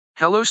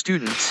Hello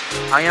students,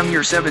 I am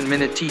your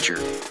 7-minute teacher.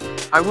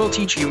 I will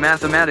teach you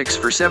mathematics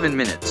for 7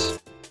 minutes.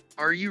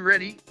 Are you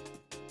ready?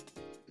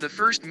 The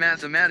first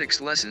mathematics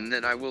lesson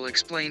that I will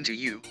explain to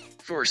you,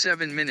 for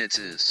 7 minutes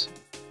is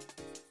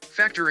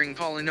factoring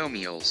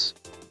polynomials.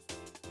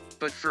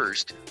 But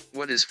first,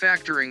 what is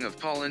factoring of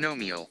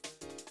polynomial?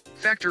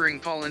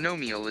 Factoring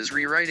polynomial is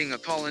rewriting a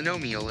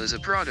polynomial as a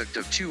product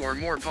of two or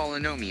more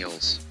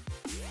polynomials.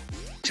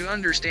 To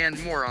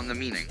understand more on the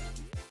meaning,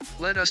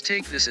 let us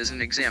take this as an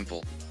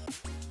example.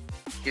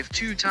 If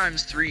 2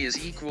 times 3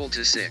 is equal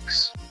to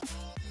 6,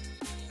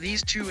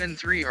 these 2 and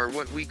 3 are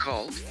what we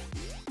called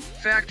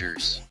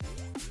factors.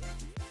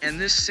 And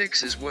this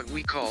 6 is what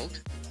we called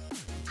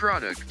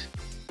product.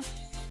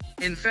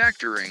 In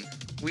factoring,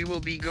 we will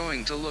be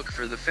going to look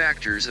for the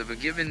factors of a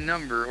given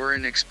number or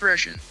an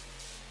expression.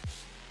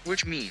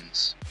 Which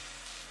means,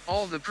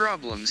 all the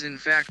problems in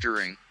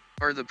factoring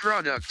are the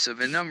products of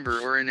a number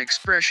or an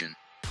expression.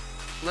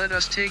 Let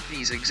us take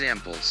these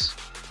examples.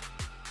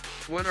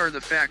 What are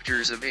the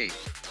factors of 8?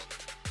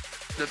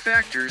 The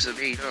factors of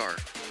 8 are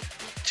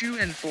 2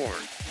 and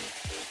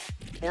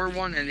 4, or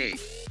 1 and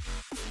 8.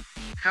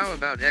 How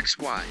about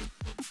xy?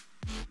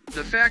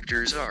 The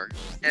factors are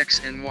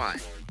x and y,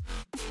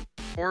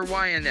 or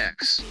y and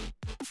x.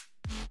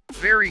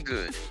 Very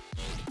good.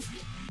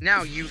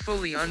 Now you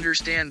fully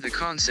understand the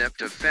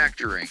concept of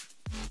factoring.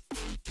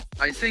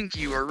 I think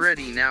you are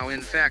ready now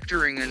in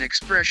factoring an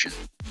expression.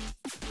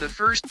 The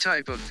first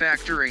type of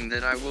factoring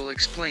that I will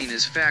explain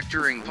is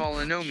factoring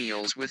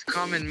polynomials with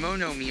common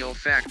monomial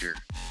factor.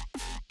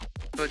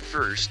 But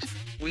first,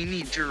 we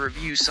need to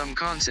review some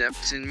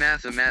concepts in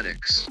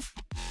mathematics.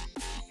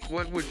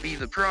 What would be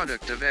the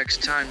product of x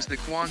times the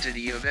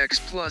quantity of x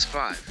plus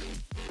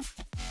 5?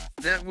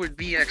 That would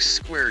be x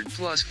squared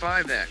plus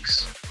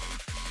 5x.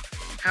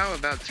 How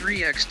about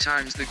 3x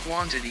times the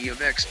quantity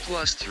of x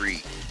plus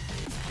 3?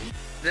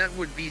 That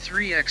would be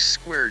 3x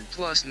squared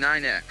plus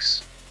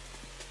 9x.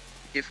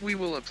 If we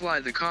will apply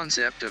the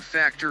concept of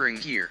factoring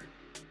here,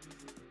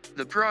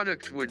 the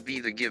product would be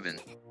the given.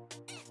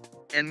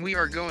 And we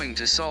are going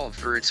to solve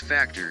for its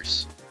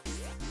factors.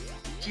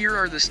 Here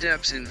are the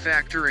steps in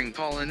factoring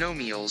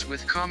polynomials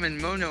with common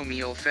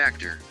monomial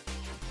factor.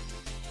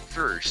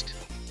 First,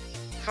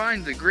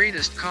 find the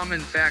greatest common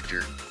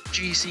factor,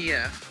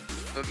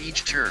 GCF, of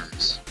each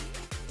terms.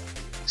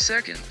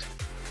 Second,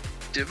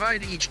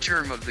 divide each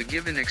term of the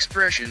given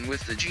expression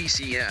with the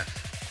GCF.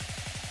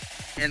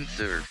 And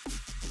third,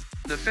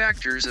 the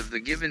factors of the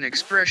given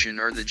expression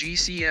are the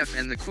GCF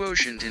and the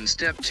quotient in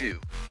step 2.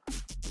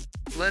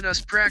 Let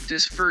us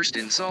practice first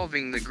in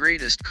solving the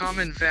greatest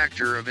common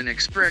factor of an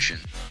expression.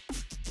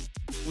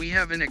 We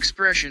have an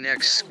expression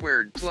x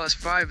squared plus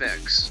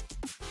 5x.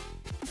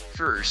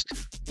 First,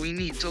 we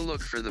need to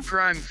look for the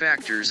prime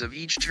factors of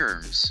each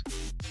terms.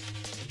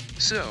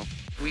 So,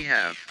 we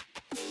have,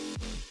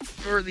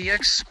 for the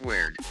x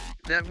squared,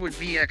 that would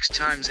be x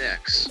times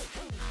x.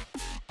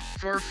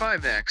 For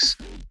 5x,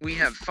 we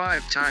have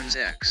 5 times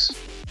x.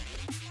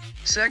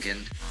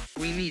 Second,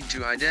 we need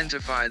to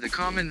identify the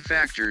common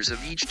factors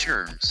of each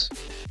terms.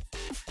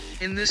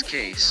 In this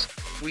case,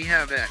 we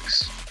have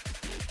x.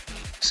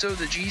 So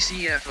the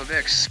GCF of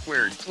x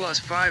squared plus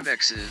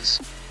 5x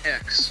is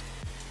x.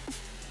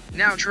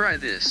 Now try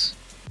this.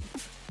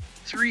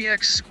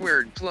 3x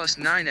squared plus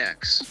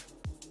 9x.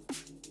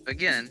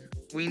 Again,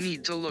 we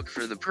need to look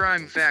for the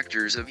prime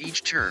factors of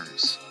each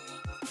terms.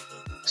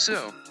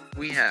 So,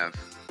 we have,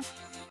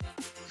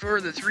 for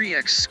the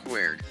 3x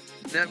squared,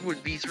 that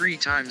would be 3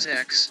 times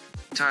x,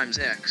 times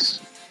x.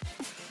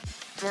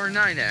 For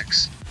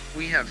 9x,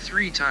 we have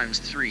 3 times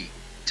 3,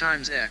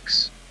 times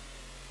x.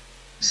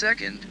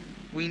 Second,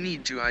 we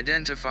need to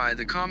identify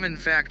the common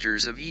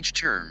factors of each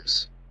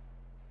terms.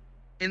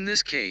 In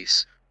this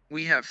case,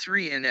 we have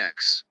 3 and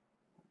x.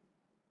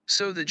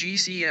 So the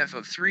GCF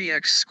of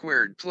 3x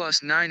squared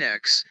plus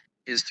 9x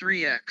is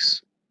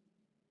 3x.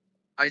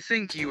 I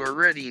think you are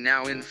ready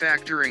now in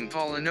factoring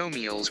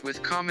polynomials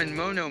with common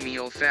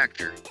monomial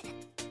factor.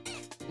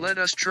 Let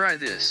us try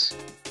this.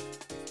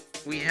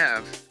 We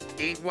have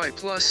 8y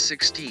plus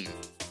 16.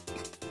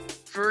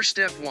 For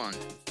step 1,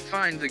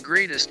 find the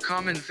greatest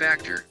common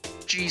factor,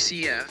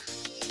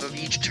 GCF, of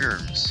each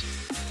terms.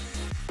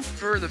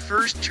 For the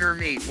first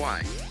term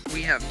 8y,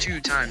 we have 2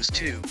 times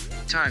 2,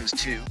 times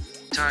 2,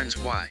 times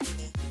y.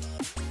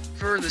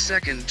 For the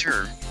second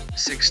term,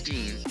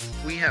 16,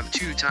 we have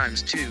 2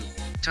 times 2,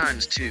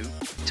 times 2,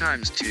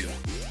 times 2.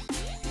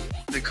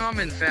 The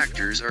common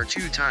factors are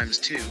 2 times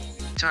 2,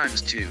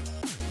 times 2.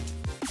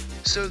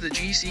 So the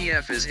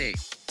GCF is 8.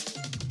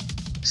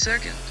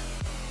 Second,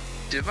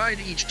 divide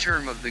each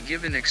term of the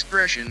given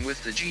expression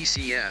with the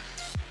GCF.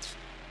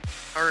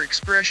 Our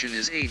expression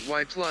is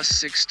 8y plus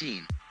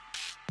 16.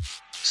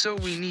 So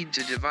we need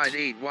to divide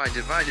 8y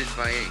divided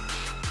by 8.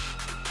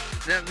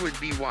 That would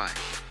be y.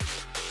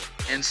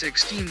 And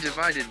 16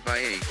 divided by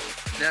 8,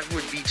 that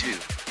would be 2.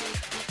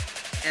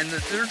 And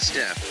the third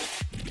step,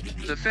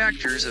 the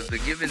factors of the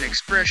given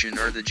expression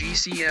are the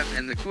GCF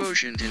and the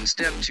quotient in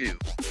step 2.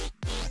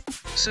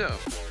 So,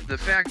 the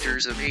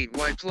factors of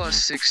 8y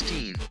plus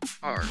 16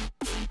 are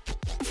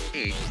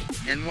 8,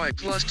 and y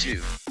plus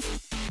 2.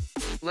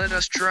 Let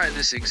us try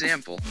this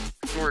example,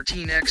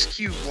 14x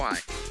cubed y,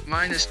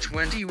 minus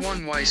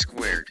 21y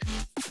squared.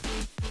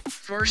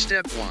 For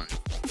step 1.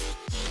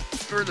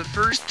 For the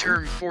first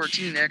term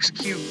 14x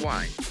cubed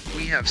y,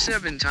 we have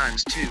 7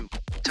 times 2,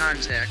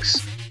 times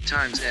x,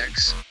 times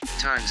x,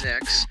 times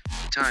x,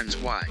 times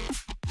y.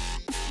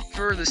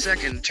 For the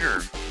second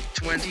term,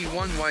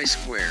 21y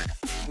squared,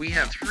 we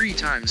have 3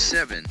 times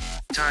 7,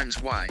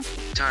 times y,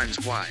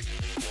 times y.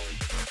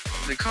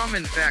 The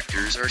common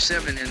factors are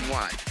 7 and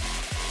y.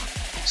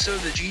 So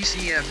the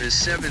GCF is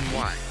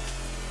 7y.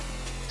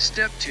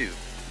 Step 2.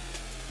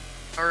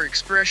 Our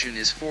expression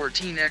is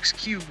 14x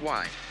cubed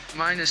y,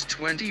 minus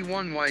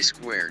 21y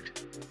squared.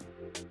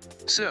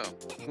 So,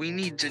 we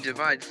need to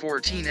divide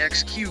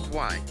 14x cubed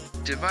y,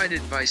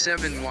 divided by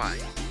 7y.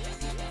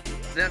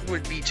 That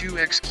would be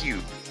 2x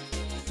cubed.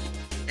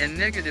 And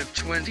negative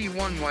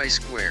 21y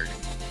squared,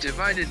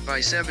 divided by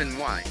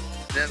 7y,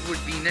 that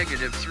would be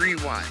negative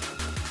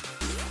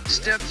 3y.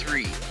 Step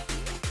 3.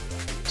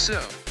 So,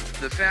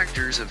 the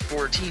factors of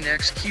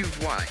 14x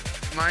cubed y,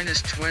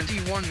 minus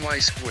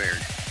 21y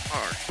squared,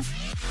 are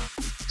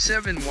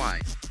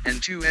 7y,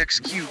 and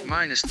 2x cubed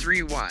minus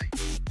 3y.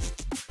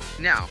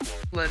 Now,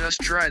 let us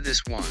try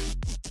this one.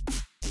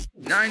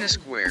 9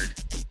 squared,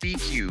 b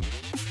cubed,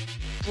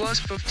 plus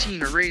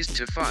 15 raised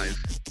to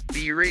 5,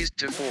 b raised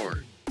to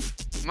 4,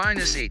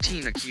 minus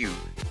 18 cubed,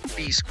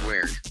 b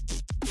squared.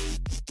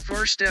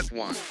 For step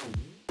 1.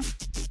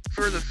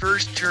 For the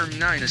first term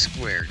 9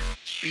 squared,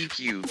 b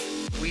cubed,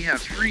 we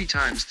have 3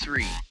 times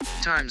 3,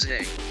 times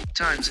a,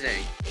 times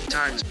a,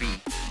 times b,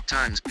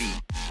 times b,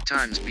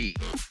 times b.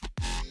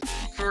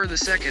 For the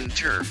second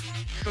term,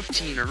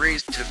 15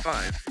 raised to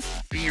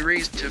 5, b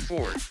raised to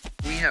 4,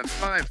 we have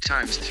 5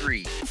 times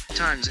 3,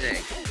 times a,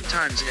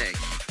 times a,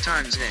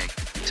 times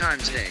a,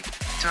 times a,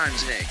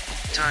 times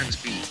a, times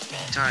b,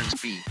 times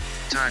b,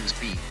 times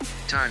b,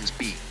 times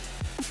b.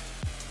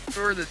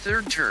 For the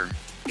third term,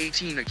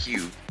 18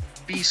 cubed,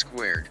 b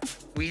squared,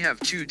 we have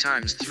 2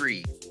 times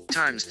 3,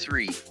 times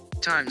 3,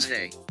 times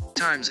a,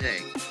 times a,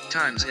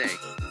 times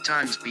a,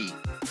 times b,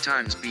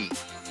 times b.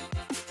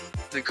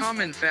 The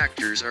common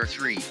factors are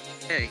 3,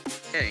 a,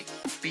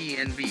 b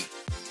and b.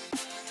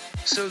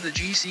 So the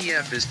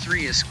GCF is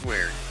 3a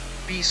squared,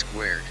 b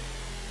squared.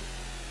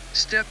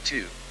 Step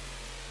 2.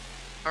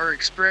 Our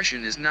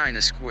expression is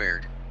 9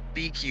 squared,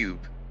 b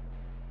cubed,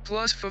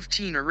 plus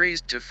 15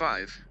 raised to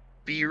 5,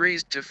 b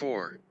raised to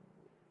 4,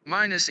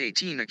 minus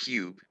 18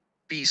 cubed,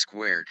 b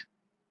squared.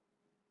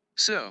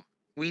 So,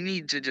 we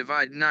need to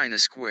divide 9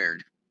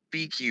 squared,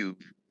 b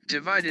cubed,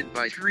 divided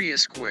by 3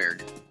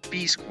 squared,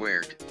 b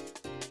squared.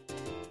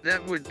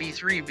 That would be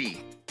 3b.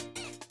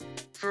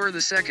 For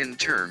the second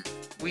term,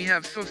 we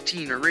have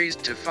 15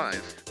 raised to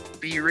 5,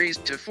 b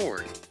raised to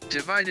 4,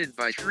 divided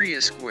by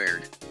 3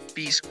 squared,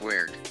 b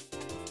squared.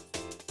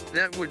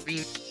 That would be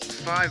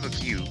 5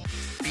 cubed,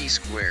 b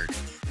squared.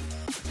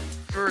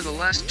 For the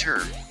last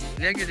term,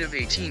 negative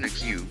 18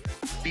 cubed,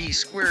 b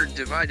squared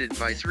divided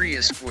by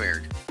 3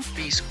 squared,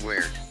 b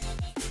squared.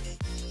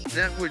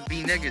 That would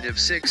be negative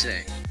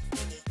 6a.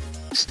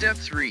 Step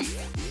 3.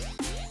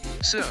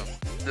 So,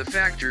 the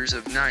factors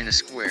of 9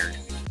 squared,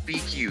 b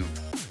cubed,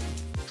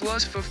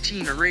 plus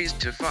 15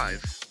 raised to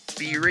 5,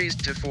 b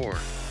raised to 4,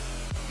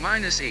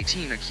 minus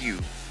 18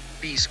 cubed,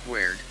 b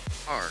squared,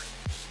 are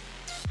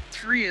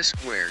 3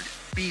 squared,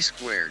 b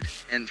squared,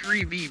 and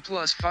 3b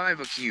plus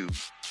 5 cubed,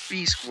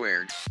 b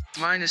squared,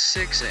 minus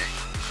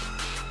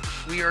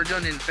 6a. We are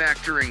done in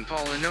factoring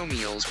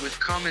polynomials with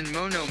common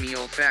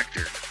monomial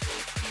factor.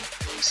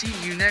 See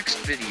you next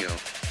video.